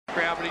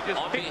Crowd, but he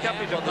just picked up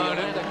his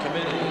opponent.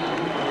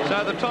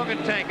 So the Tongan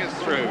tank is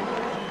through.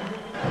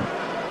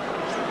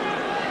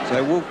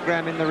 So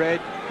Wolfgramm in the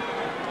red,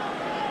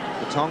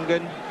 the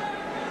Tongan,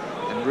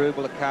 and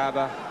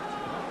Rubalcaba,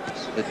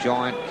 the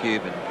giant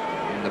Cuban,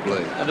 in the blue.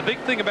 And the big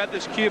thing about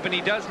this Cuban,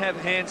 he does have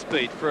hand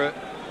speed. For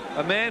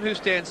a man who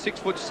stands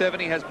 6'7",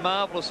 he has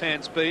marvellous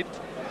hand speed.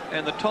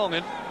 And the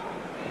Tongan,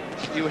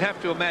 you would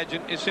have to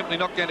imagine, is simply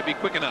not going to be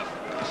quick enough.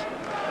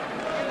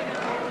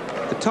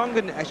 The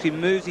Tongan actually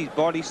moves his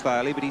body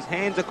slowly, but his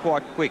hands are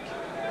quite quick.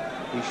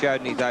 He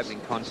showed in his opening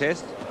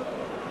contest.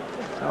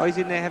 Oh, he's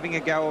in there having a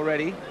go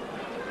already.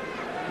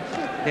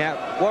 Now,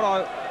 what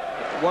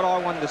I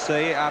wanted to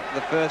see after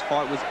the first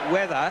fight was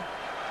whether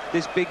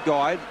this big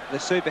guy, the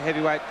super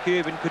heavyweight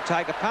Cuban, could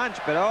take a punch.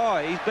 But,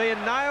 oh, he's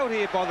being nailed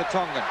here by the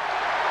Tongan.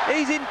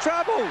 He's in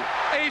trouble.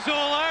 He's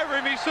all over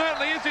him. He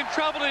certainly is in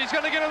trouble, and he's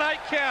going to get an 8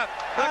 count.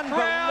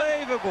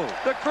 Unbelievable.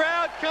 The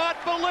crowd can't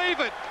believe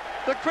it.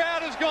 The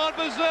crowd has gone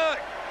berserk.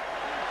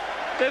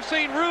 They've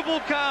seen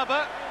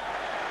Rubalcaba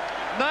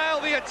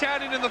nail the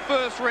Italian in the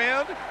first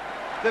round.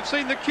 They've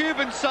seen the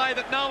Cuban say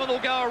that no one will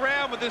go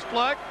around with this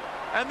bloke.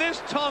 And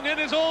this Tongan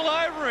is all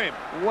over him.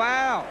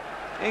 Wow.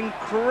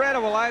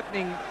 Incredible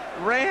opening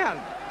round.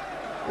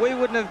 We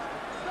wouldn't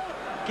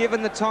have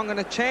given the Tongan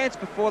a chance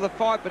before the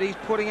fight, but he's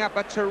putting up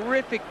a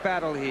terrific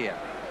battle here.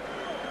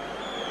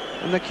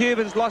 And the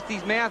Cuban's lost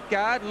his mouth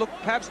guard,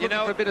 perhaps looking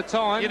for a bit of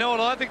time. You know what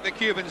I think the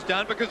Cuban's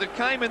done? Because it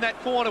came in that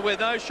corner where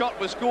no shot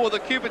was scored. The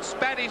Cuban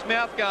spat his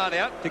mouth guard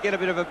out. To get a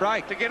bit of a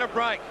break. To get a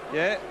break.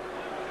 Yeah.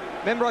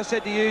 Remember I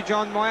said to you,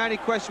 John, my only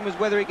question was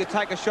whether he could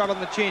take a shot on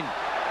the chin.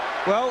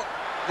 Well,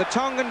 the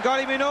Tongan got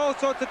him in all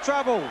sorts of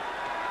trouble.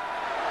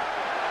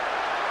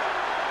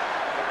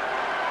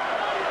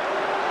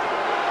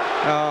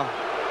 Oh.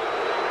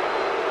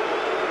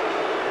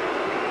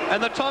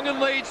 And the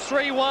Tongan leads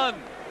 3-1.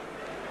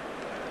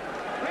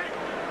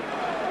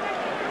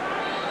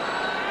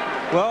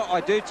 Well,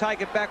 I do take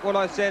it back what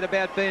I said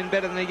about being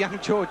better than the young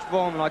George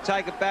Foreman. I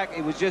take it back.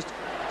 It was just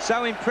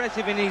so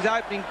impressive in his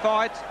opening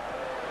fight.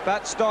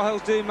 But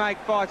styles do make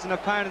fights and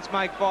opponents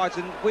make fights.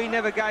 And we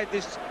never gave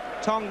this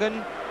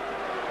Tongan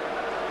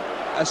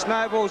a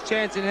snowball's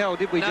chance in hell,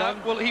 did we, John?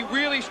 No, well, he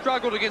really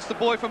struggled against the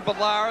boy from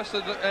Belarus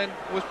and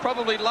was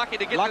probably lucky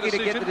to get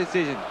the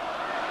decision.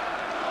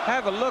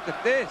 Have a look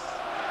at this.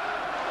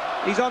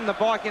 He's on the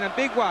bike in a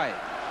big way.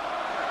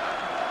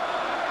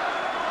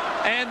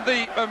 And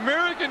the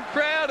American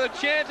crowd are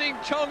chanting,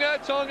 Tonga,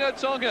 Tonga,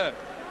 Tonga.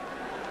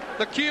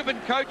 The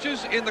Cuban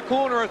coaches in the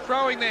corner are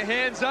throwing their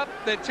hands up.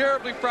 They're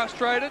terribly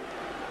frustrated.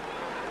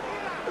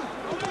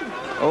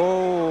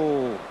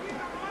 Oh.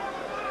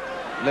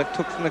 Left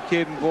hook from the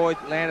Cuban boy,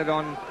 landed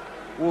on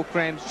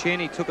Wolfgramm's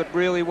chin. He took it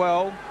really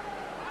well.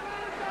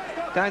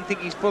 Don't think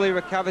he's fully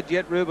recovered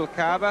yet,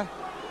 Rubalcaba.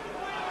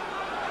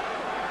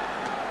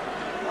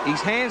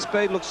 His hand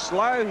speed looks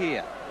slow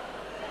here.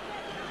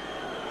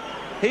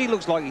 He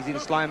looks like he's in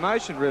slow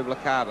motion,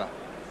 Rubalcaba.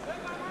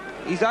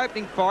 His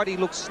opening fight, he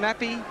looked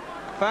snappy,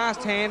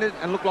 fast-handed,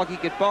 and looked like he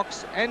could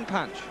box and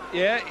punch.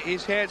 Yeah,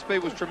 his hand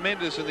speed was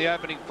tremendous in the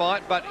opening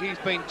fight, but he's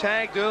been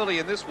tagged early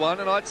in this one,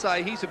 and I'd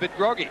say he's a bit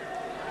groggy.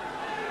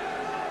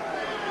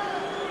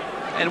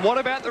 And what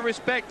about the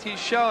respect he's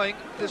showing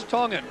this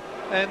Tongan?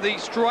 And the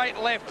straight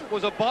left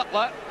was a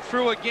bottler.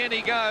 Through again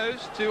he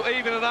goes to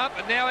even it up,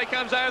 and now he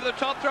comes over the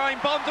top, throwing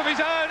bombs of his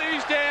own.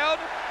 He's down.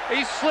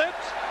 He's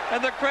slipped,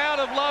 and the crowd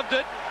have loved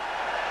it.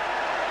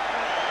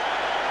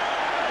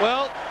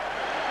 Well,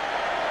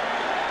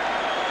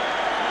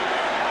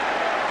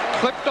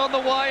 clipped on the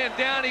way, and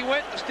down he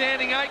went, the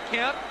standing 8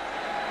 count.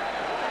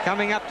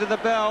 Coming up to the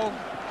bell.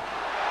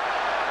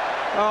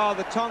 Oh,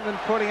 the Tongan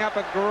putting up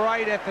a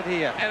great effort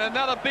here. And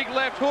another big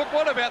left hook.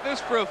 What about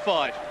this for a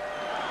fight?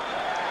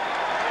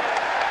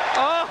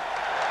 Oh,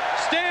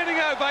 standing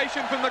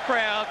ovation from the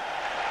crowd.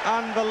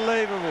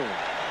 Unbelievable.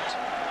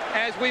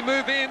 As we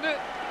move in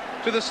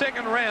to the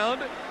second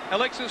round,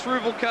 Alexis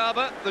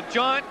Rubalcaba, the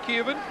giant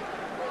Cuban.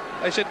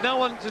 They said no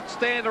one should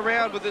stand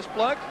around with this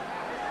bloke.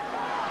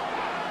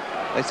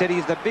 They said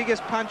he's the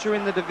biggest puncher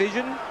in the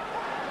division,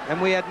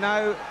 and we had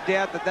no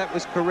doubt that that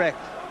was correct.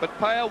 But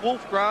Paea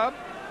Wolfgramm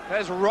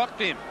has rocked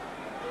him.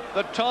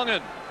 The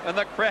Tongan and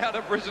the crowd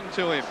have risen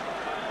to him.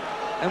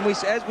 And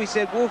as we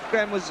said,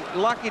 Wolfgramm was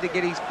lucky to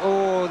get his...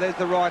 Oh, there's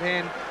the right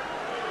hand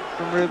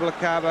from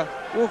Rubalcaba.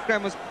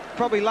 Wolfgramm was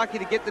probably lucky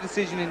to get the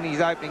decision in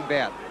his opening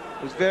bout.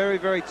 It was very,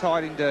 very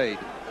tight indeed.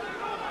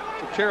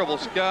 A terrible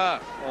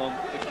scar on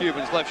the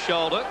Cuban's left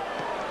shoulder.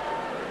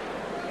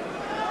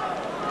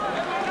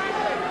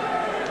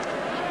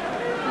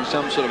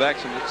 Some sort of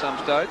accident at some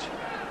stage.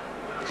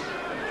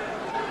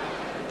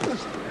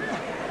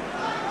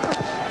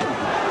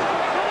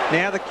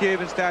 Now the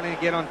Cuban's starting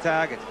to get on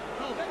target.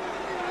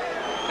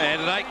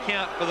 And an 8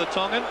 count for the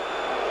Tongan.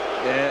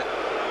 Yeah.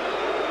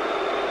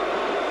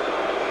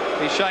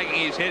 He's shaking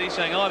his head. He's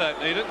saying, I don't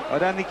need it. I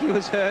don't think he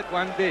was hurt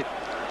one bit.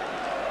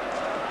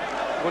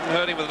 Wouldn't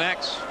hurt him with an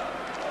axe.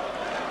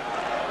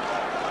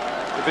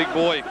 The big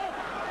boy.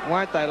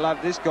 Won't they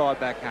love this guy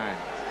back home?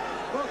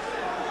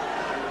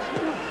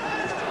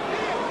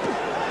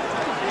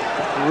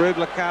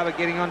 Rubalcaba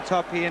getting on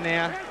top here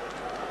now.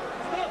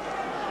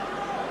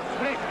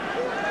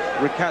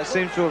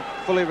 Seems to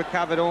have fully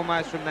recovered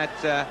almost from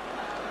that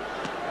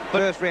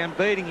first round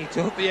beating he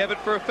took. Yeah, but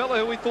for a fellow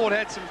who we thought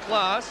had some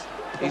class,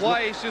 the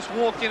way he's just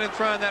walked in and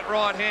thrown that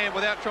right hand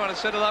without trying to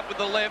set it up with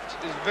the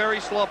left is very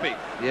sloppy.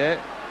 Yeah,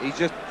 he's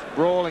just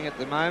brawling at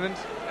the moment.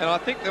 And I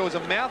think there was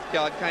a mouth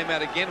guard came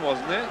out again,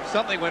 wasn't there?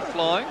 Something went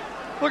flying.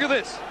 Look at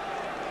this.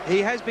 He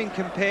has been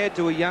compared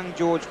to a young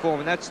George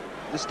Foreman. That's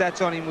the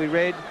stats on him we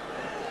read,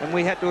 and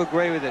we had to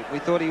agree with it. We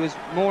thought he was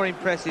more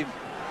impressive,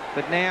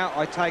 but now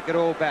I take it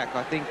all back.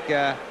 I think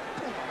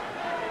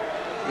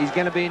he's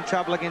going to be in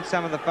trouble against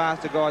some of the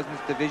faster guys in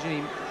this division.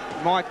 He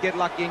might get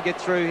lucky and get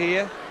through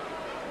here.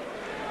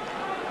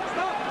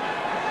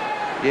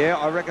 Yeah,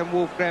 I reckon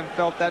Wolfgramm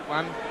felt that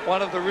one.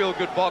 One of the real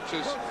good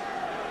boxers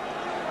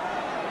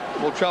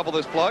will trouble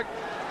this bloke.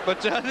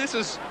 But this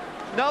is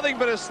nothing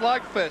but a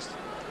slugfest.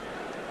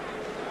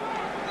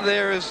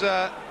 There is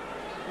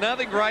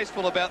nothing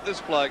graceful about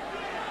this bloke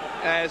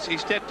as he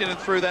stepped in and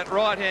threw that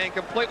right hand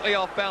completely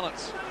off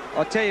balance.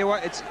 I'll tell you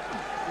what, it's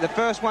the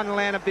first one to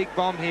land a big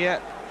bomb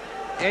here.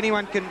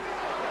 Anyone can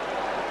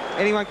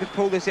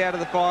pull this out of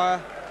the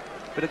fire,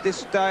 but at this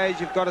stage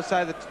you've got to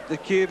say that the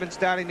Cuban's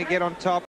starting to get on top.